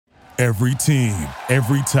Every team,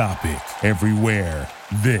 every topic, everywhere.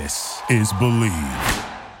 This is Believe.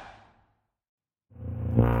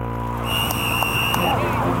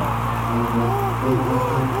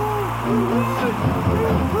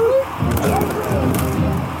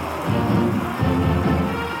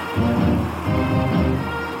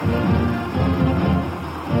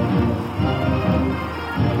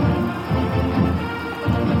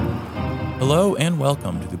 Hello and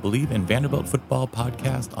welcome to the Believe in Vanderbilt Football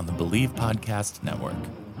podcast on the Believe Podcast Network.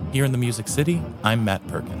 Here in the Music City, I'm Matt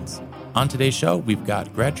Perkins. On today's show, we've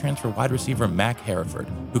got grad transfer wide receiver Mac Hereford,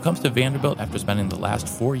 who comes to Vanderbilt after spending the last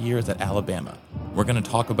 4 years at Alabama. We're going to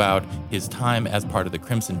talk about his time as part of the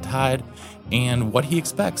Crimson Tide and what he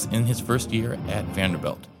expects in his first year at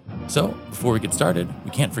Vanderbilt. So, before we get started,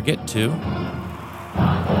 we can't forget to...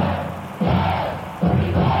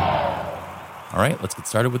 All right, let's get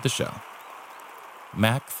started with the show.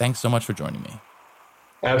 Mac, thanks so much for joining me.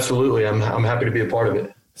 Absolutely. I'm happy to be a part of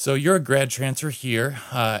it. So you're a grad transfer here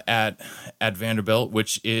at Vanderbilt,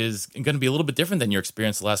 which is going to be a little bit different than your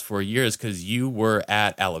experience the last 4 years because you were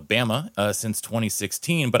at Alabama since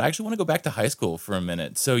 2016. But I actually want to go back to high school for a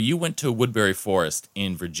minute. So you went to Woodbury Forest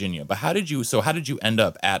in Virginia. But how did you end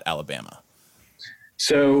up at Alabama?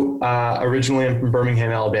 So originally I'm from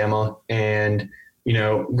Birmingham, Alabama. And, you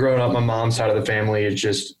know, growing up, my mom's side of the family is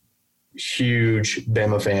just huge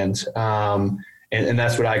Bama fans. And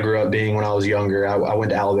that's what I grew up being when I was younger. I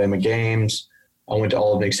went to Alabama games. I went to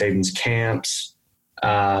all of Nick Saban's camps.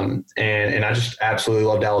 And I just absolutely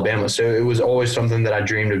loved Alabama. So it was always something that I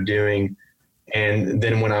dreamed of doing. And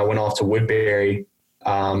then when I went off to Woodbury,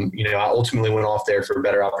 I ultimately went off there for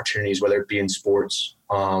better opportunities, whether it be in sports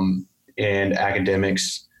and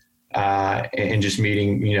academics and just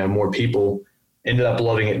meeting, more people. Ended up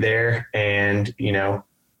loving it there. And,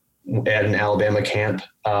 at an Alabama camp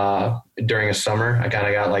during a summer, I kind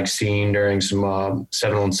of got seen during some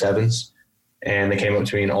 7-on-7s, and they came up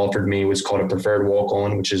to me and offered me what's called a preferred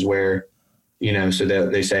walk-on, which is where, so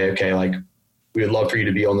that they say, okay, we would love for you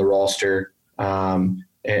to be on the roster, and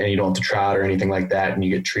you don't have to try it or anything like that, and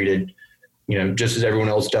you get treated, just as everyone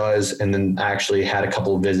else does. And then I actually had a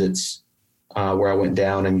couple of visits where I went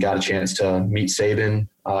down and got a chance to meet Saban,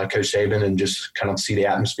 Coach Saban, and just kind of see the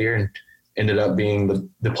atmosphere, and ended up being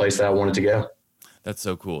the place that I wanted to go. That's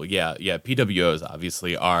so cool. Yeah. PWOs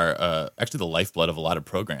obviously are actually the lifeblood of a lot of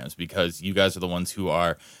programs because you guys are the ones who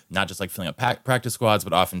are not just filling up practice squads,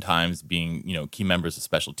 but oftentimes being, key members of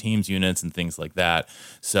special teams units and things like that.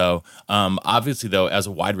 So obviously, though, as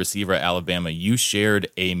a wide receiver at Alabama, you shared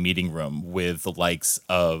a meeting room with the likes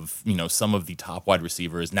of, some of the top wide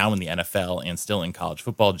receivers now in the NFL and still in college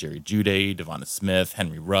football: Jerry Jeudy, Devonta Smith,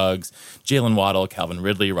 Henry Ruggs, Jalen Waddle, Calvin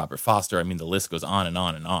Ridley, Robert Foster. I mean, the list goes on and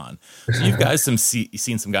on and on. So you've guys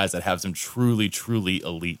seen some guys that have some truly, truly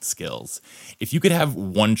elite skills. If you could have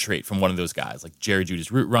one trait from one of those guys, like Jerry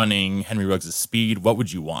Jeudy's route running, Henry Ruggs' speed, what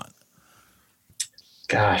would you want?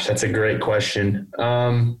 Gosh, that's a great question.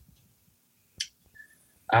 I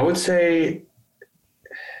would say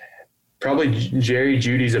probably Jerry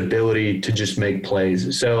Jeudy's ability to just make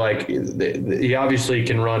plays. So he obviously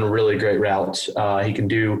can run really great routes. He can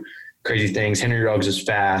do crazy things. Henry Ruggs is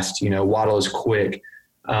fast. Waddle is quick.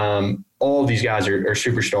 All of these guys are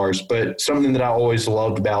superstars, but something that I always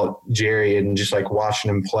loved about Jerry and just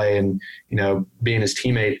watching him play and, being his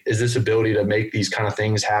teammate is this ability to make these kind of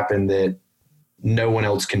things happen that no one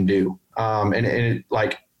else can do. And it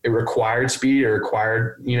required speed, it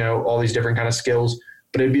required, all these different kind of skills,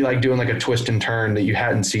 but it'd be like doing a twist and turn that you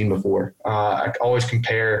hadn't seen before. I always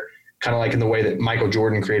compare kind of in the way that Michael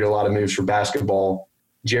Jordan created a lot of moves for basketball.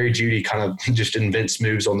 Jerry Jeudy kind of just invents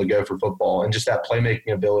moves on the go for football, and just that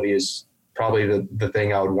playmaking ability is probably the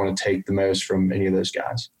thing I would want to take the most from any of those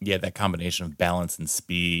guys. Yeah, that combination of balance and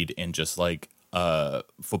speed and just football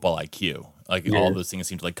IQ. All those things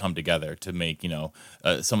seem to come together to make,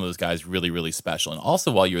 some of those guys really, really special. And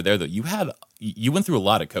also while you were there, though, you went through a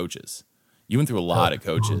lot of coaches.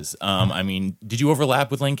 I mean, did you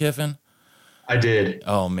overlap with Lane Kiffin? I did.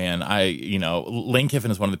 Oh man, Lane Kiffin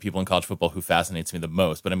is one of the people in college football who fascinates me the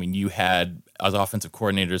most. But I mean, you had as offensive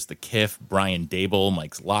coordinators the Kiff, Brian Dable,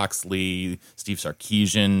 Mike Locksley, Steve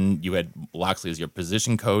Sarkisian. You had Locksley as your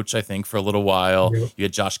position coach, I think, for a little while. Yep. You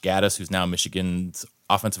had Josh Gaddis, who's now Michigan's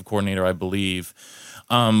offensive coordinator, I believe.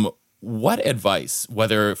 What advice,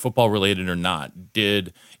 whether football related or not,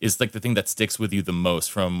 is the thing that sticks with you the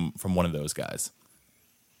most from one of those guys?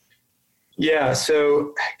 Yeah.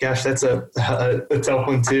 So, gosh, that's a tough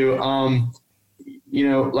one too.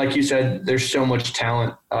 Like you said, there's so much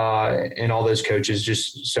talent in all those coaches,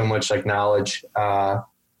 just so much knowledge,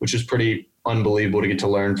 which is pretty unbelievable to get to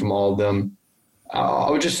learn from all of them. I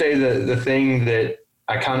would just say the thing that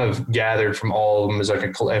I kind of gathered from all of them is like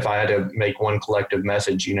if I had to make one collective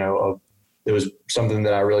message, it was something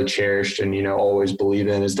that I really cherished and, always believe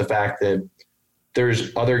in, is the fact that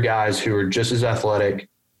there's other guys who are just as athletic,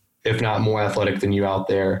 if not more athletic than you out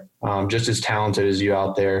there, just as talented as you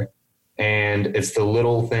out there. And it's the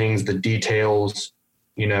little things, the details,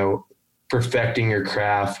 perfecting your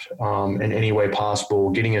craft in any way possible,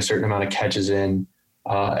 getting a certain amount of catches in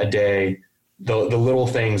a day, the little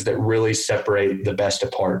things that really separate the best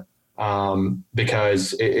apart.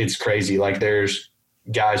 Because it's crazy. Like there's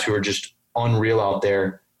guys who are just unreal out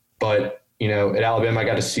there, but at Alabama, I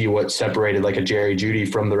got to see what separated like a Jerry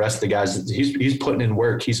Jeudy from the rest of the guys. He's putting in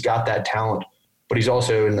work. He's got that talent, but he's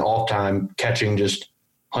also in the off time catching just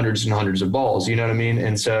hundreds and hundreds of balls. You know what I mean?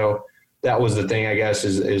 And so that was the thing, I guess,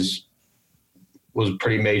 was a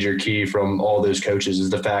pretty major key from all those coaches, is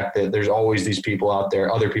the fact that there's always these people out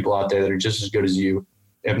there, other people out there that are just as good as you,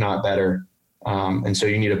 if not better. And so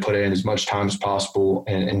you need to put in as much time as possible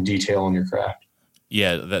and detail on your craft.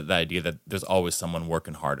 Yeah, the idea that there's always someone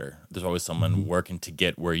working harder. There's always someone working to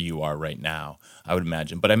get where you are right now, I would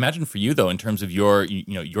imagine. But I imagine for you, though, in terms of your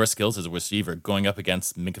skills as a receiver, going up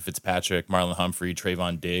against Minkah Fitzpatrick, Marlon Humphrey,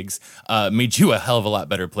 Trayvon Diggs, made you a hell of a lot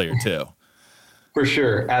better player, too. For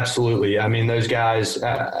sure. Absolutely. I mean, those guys,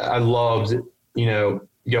 I loved,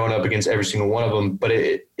 going up against every single one of them, but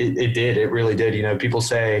it really did. People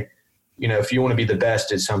say, if you want to be the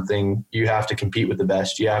best at something, you have to compete with the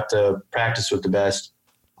best. You have to practice with the best.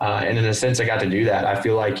 And in a sense, I got to do that. I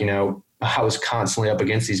feel like, I was constantly up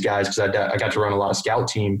against these guys because I got to run a lot of scout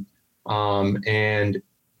team. And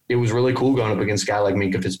it was really cool going up against a guy like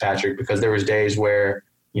Minkah Fitzpatrick, because there was days where,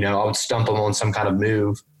 I would stump him on some kind of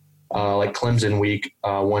move, like Clemson week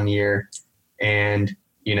one year. And,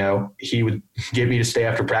 he would get me to stay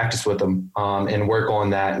after practice with him and work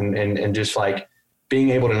on that and just like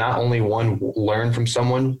being able to not only learn from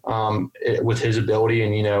someone with his ability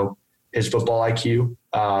and, his football IQ,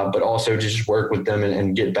 but also just work with them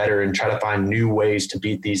and get better and try to find new ways to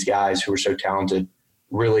beat these guys who are so talented,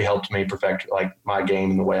 really helped me perfect like my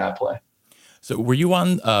game and the way I play. So were you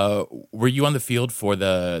on the field for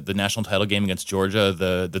the national title game against Georgia,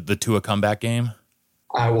 the Tua comeback game?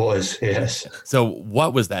 I was, yes. So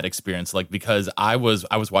what was that experience like? Because I was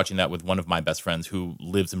watching that with one of my best friends who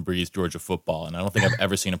lives and breathes Georgia football, and I don't think I've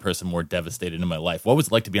ever seen a person more devastated in my life. What was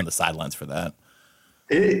it like to be on the sidelines for that?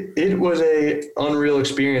 It was a unreal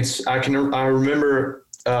experience. I remember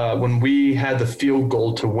when we had the field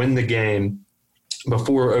goal to win the game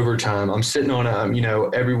before overtime. I'm sitting on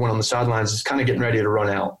everyone on the sidelines is kind of getting ready to run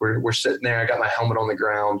out. We're sitting there. I got my helmet on the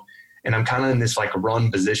ground. And I'm kind of in this like run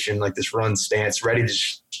position, like this run stance, ready to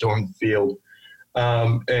storm the field.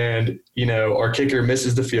 And, our kicker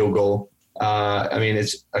misses the field goal. I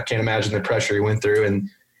can't imagine the pressure he went through. And,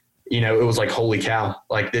 it was like, holy cow,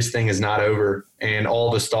 like this thing is not over. And all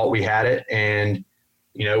of us thought we had it. And,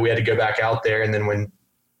 we had to go back out there. And then when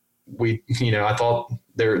we, I thought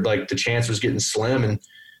the chance was getting slim, and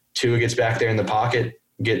Tua gets back there in the pocket,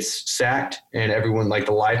 gets sacked, and everyone, like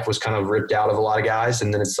the life was kind of ripped out of a lot of guys.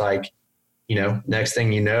 And then it's like, next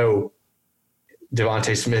thing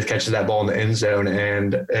Devontae Smith catches that ball in the end zone.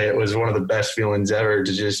 And it was one of the best feelings ever,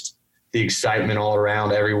 to just the excitement all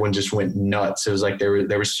around. Everyone just went nuts. It was like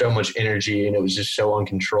there was so much energy, and it was just so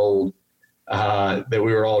uncontrolled that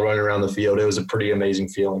we were all running around the field. It was a pretty amazing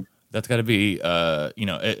feeling. That's got to be,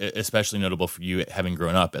 especially notable for you, having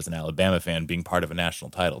grown up as an Alabama fan, being part of a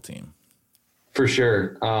national title team. For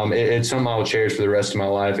sure. It's something I'll cherish for the rest of my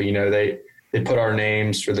life. They put our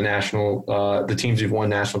names for the national, the teams who've won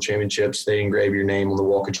national championships. They engrave your name on the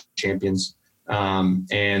Walk of Champions.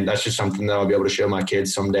 And that's just something that I'll be able to show my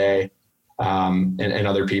kids someday, and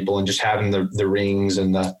other people. And just having the rings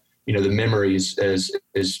and the memories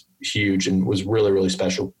is huge and was really, really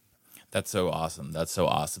special. That's so awesome. That's so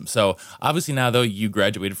awesome. So obviously now, though, you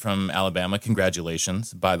graduated from Alabama.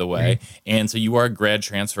 Congratulations, by the way. Mm-hmm. And so you are a grad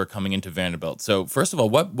transfer coming into Vanderbilt. So first of all,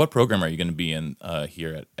 what program are you going to be in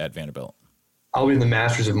here at Vanderbilt? I'll be in the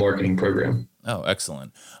Masters of Marketing program. Oh,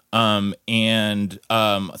 excellent. So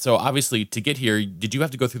obviously to get here, did you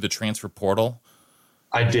have to go through the transfer portal?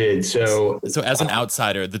 I did. So as an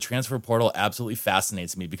outsider, the transfer portal absolutely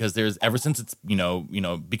fascinates me, because there's, ever since it's,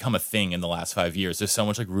 become a thing in the last 5 years, there's so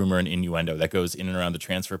much like rumor and innuendo that goes in and around the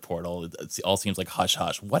transfer portal. It all seems like hush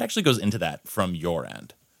hush. What actually goes into that from your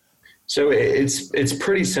end? So it's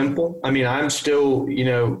pretty simple. I mean, I'm still,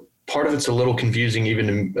 part of it's a little confusing,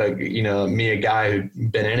 even to, me, a guy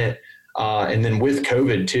who'd been in it. And then with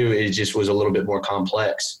COVID too, it just was a little bit more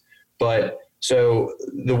complex. But so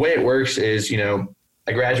the way it works is,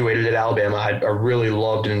 I graduated at Alabama. I really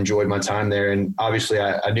loved and enjoyed my time there. And obviously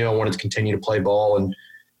I knew I wanted to continue to play ball and,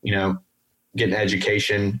 get an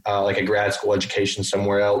education, like a grad school education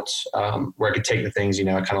somewhere else, where I could take the things, I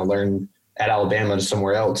kind of learned at Alabama to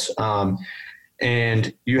somewhere else.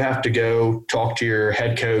 And you have to go talk to your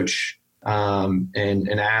head coach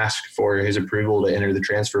and ask for his approval to enter the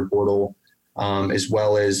transfer portal, as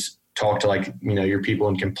well as talk to your people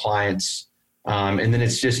in compliance. And then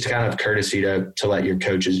it's just kind of courtesy to let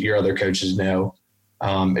your other coaches know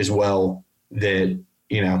as well that,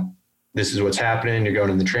 this is what's happening. You're going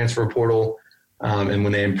in the transfer portal. And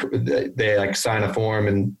when they like sign a form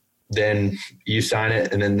and then you sign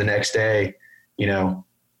it. And then the next day,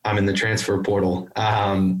 I'm in the transfer portal.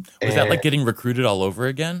 Was that like getting recruited all over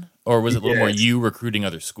again? Or was it a little more you recruiting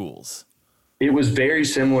other schools? It was very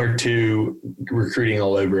similar to recruiting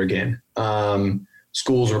all over again.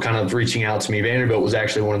 Schools were kind of reaching out to me. Vanderbilt was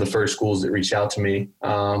actually one of the first schools that reached out to me,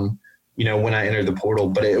 when I entered the portal.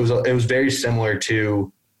 But it was very similar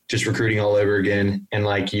to just recruiting all over again. And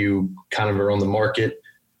like you kind of are on the market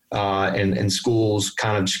and schools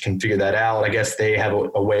kind of just can figure that out. I guess they have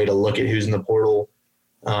a way to look at who's in the portal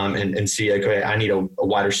and see, like, okay, I need a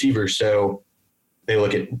wide receiver. So they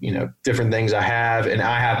look at, different things I have. And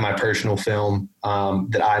I have my personal film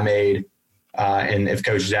that I made. And if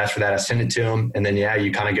coaches ask for that, I send it to them. And then,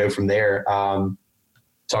 you kind of go from there.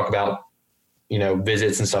 Talk about,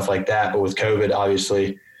 visits and stuff like that. But with COVID,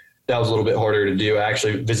 obviously, that was a little bit harder to do. I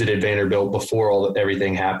actually visited Vanderbilt before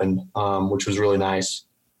everything happened, which was really nice.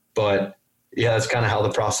 But that's kind of how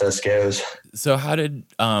the process goes. So how did,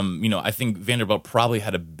 I think Vanderbilt probably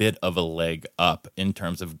had a bit of a leg up in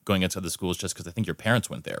terms of going into other schools just because I think your parents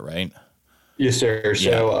went there, right? Yes, sir.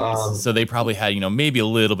 So they probably had, maybe a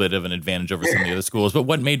little bit of an advantage over some of the other schools. But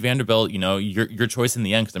what made Vanderbilt, your choice in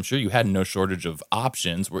the end? Because I'm sure you had no shortage of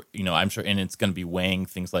options. Where, I'm sure, and it's going to be weighing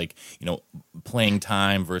things like, playing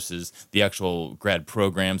time versus the actual grad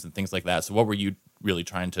programs and things like that. So what were you really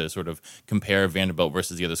trying to sort of compare Vanderbilt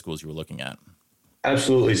versus the other schools you were looking at?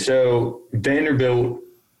 Absolutely. So Vanderbilt,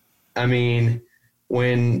 I mean,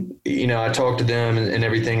 when, I talked to them and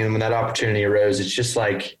when that opportunity arose, it's just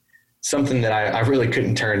like something that I really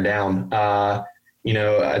couldn't turn down. I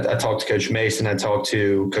talked to Coach Mason. I talked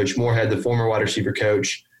to Coach Moorhead, the former wide receiver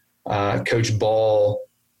coach, Coach Ball,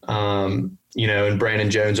 and Brandon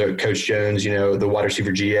Jones, or Coach Jones, the wide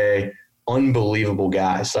receiver GA. Unbelievable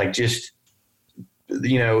guys, like just,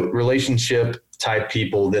 relationship type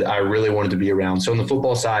people that I really wanted to be around. So on the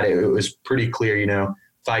football side, it was pretty clear,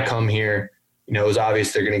 if I come here, it was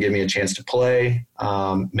obvious they're going to give me a chance to play,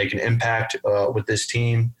 make an impact with this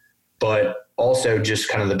team. But also just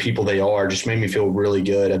kind of the people they are just made me feel really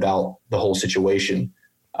good about the whole situation.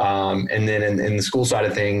 And then in the school side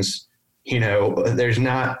of things, there's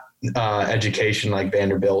not education like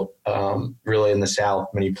Vanderbilt really in the South,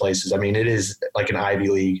 many places. I mean, it is like an Ivy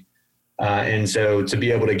League. And so to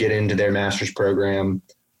be able to get into their master's program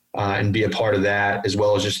and be a part of that, as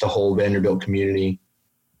well as just the whole Vanderbilt community,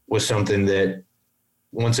 was something that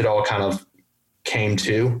once it all kind of came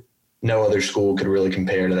to, no other school could really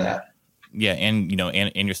compare to that. Yeah, and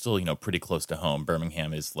and you're still pretty close to home.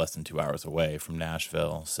 Birmingham is less than 2 hours away from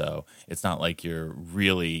Nashville, so it's not like you're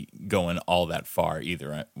really going all that far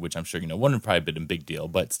either. Which I'm sure wouldn't have probably been a big deal,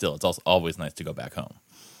 but still, it's also always nice to go back home.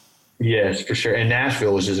 Yes, for sure. And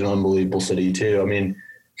Nashville is just an unbelievable city too. I mean,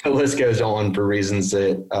 the list goes on for reasons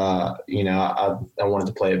that I wanted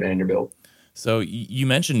to play at Vanderbilt. So you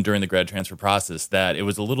mentioned during the grad transfer process that it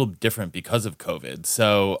was a little different because of COVID.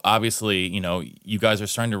 So obviously, you guys are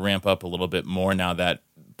starting to ramp up a little bit more now that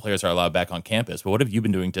players are allowed back on campus. But what have you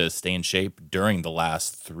been doing to stay in shape during the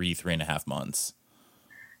last 3.5 months?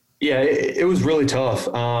 Yeah, it was really tough.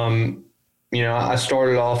 I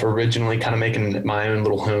started off originally kind of making my own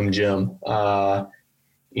little home gym,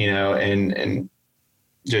 and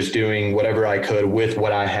just doing whatever I could with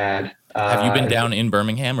what I had. Have you been down in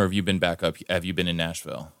Birmingham, or have you been back up? Have you been in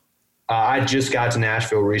Nashville? I just got to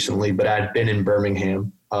Nashville recently, but I'd been in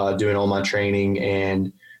Birmingham doing all my training,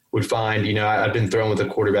 and would find, I've been throwing with a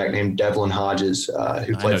quarterback named Devlin Hodges,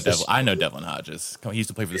 who plays. I know Devlin Hodges. He used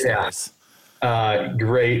to play for the Steelers.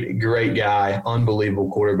 Great guy,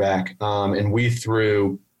 unbelievable quarterback. And we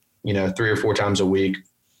threw, 3 or 4 times a week,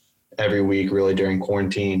 every week, really during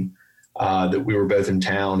quarantine. That we were both in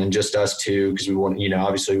town, and just us two, because we want,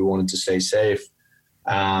 obviously we wanted to stay safe.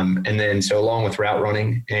 And then, so along with route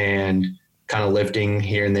running and kind of lifting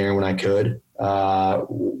here and there when I could, I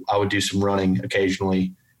would do some running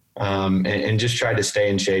occasionally, and just tried to stay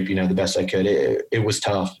in shape, the best I could. It was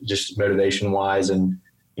tough, just motivation wise, and,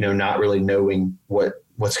 not really knowing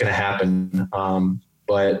what's going to happen.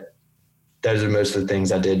 But those are most of the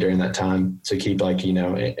things I did during that time to keep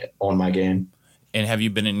on my game. And have you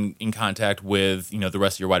been in contact with, the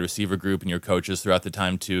rest of your wide receiver group and your coaches throughout the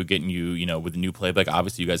time too, getting you, with a new playbook?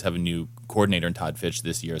 Obviously, you guys have a new coordinator in Todd Fitch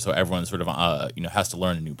this year, so everyone sort of, has to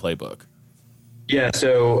learn a new playbook. Yeah,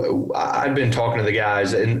 so I've been talking to the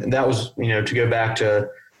guys, and that was, to go back to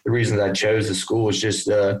the reason that I chose the school is just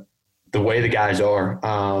the way the guys are.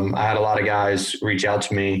 I had a lot of guys reach out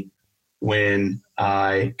to me when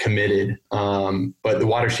I committed. But the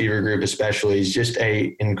wide receiver group especially is just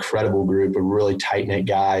a incredible group of really tight-knit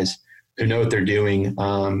guys who know what they're doing.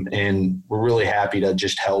 And we're really happy to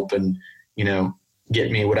just help and,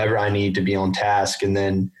 get me whatever I need to be on task. And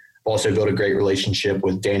then also build a great relationship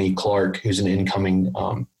with Danny Clark, who's an incoming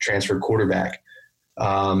transfer quarterback.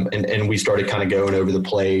 And we started kind of going over the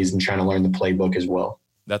plays and trying to learn the playbook as well.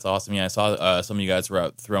 That's awesome. Yeah, I saw some of you guys were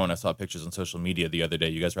out throwing. I saw pictures on social media the other day.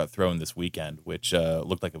 You guys were out throwing this weekend, which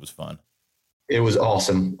looked like it was fun. It was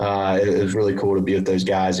awesome. It was really cool to be with those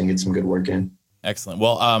guys and get some good work in. Excellent.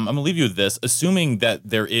 Well, I'm going to leave you with this. Assuming that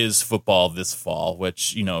there is football this fall,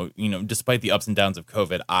 which, despite the ups and downs of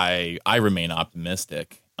COVID, I remain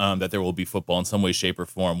optimistic that there will be football in some way, shape, or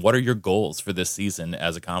form. What are your goals for this season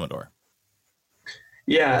as a Commodore?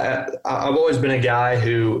 Yeah, I've always been a guy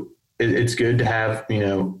who it's good to have,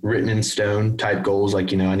 written in stone type goals.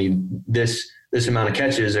 Like, I need this amount of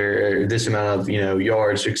catches or this amount of,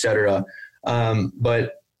 yards, et cetera.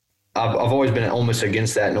 But I've always been almost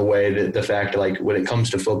against that in a way, that the fact that when it comes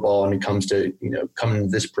to football and it comes to, coming to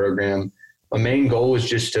this program, my main goal is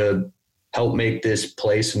just to help make this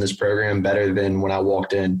place and this program better than when I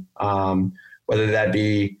walked in. Whether that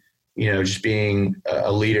be, just being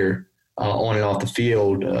a leader on and off the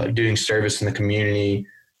field, doing service in the community,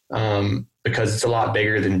 because it's a lot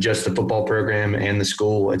bigger than just the football program and the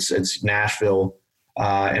school. It's Nashville.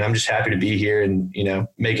 And I'm just happy to be here and,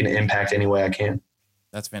 making an impact any way I can.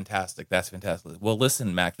 That's fantastic. Well,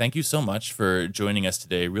 listen, Mac, thank you so much for joining us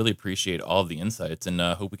today. Really appreciate all of the insights and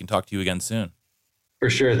hope we can talk to you again soon. For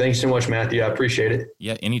sure. Thanks so much, Matthew. I appreciate it.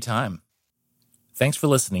 Yeah, anytime. Thanks for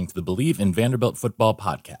listening to the Believe in Vanderbilt Football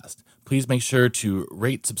podcast. Please make sure to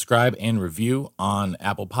rate, subscribe, and review on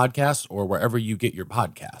Apple Podcasts or wherever you get your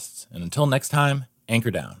podcasts. And until next time,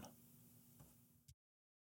 anchor down.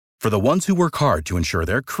 For the ones who work hard to ensure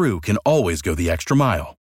their crew can always go the extra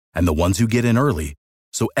mile, and the ones who get in early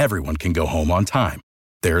so everyone can go home on time,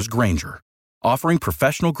 there's Grainger, offering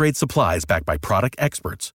professional-grade supplies backed by product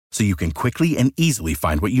experts so you can quickly and easily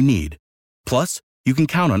find what you need. Plus, you can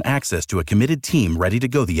count on access to a committed team ready to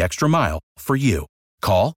go the extra mile for you.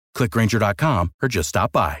 Call, click Grainger.com, or just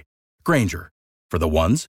stop by. Grainger, for the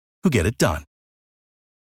ones who get it done.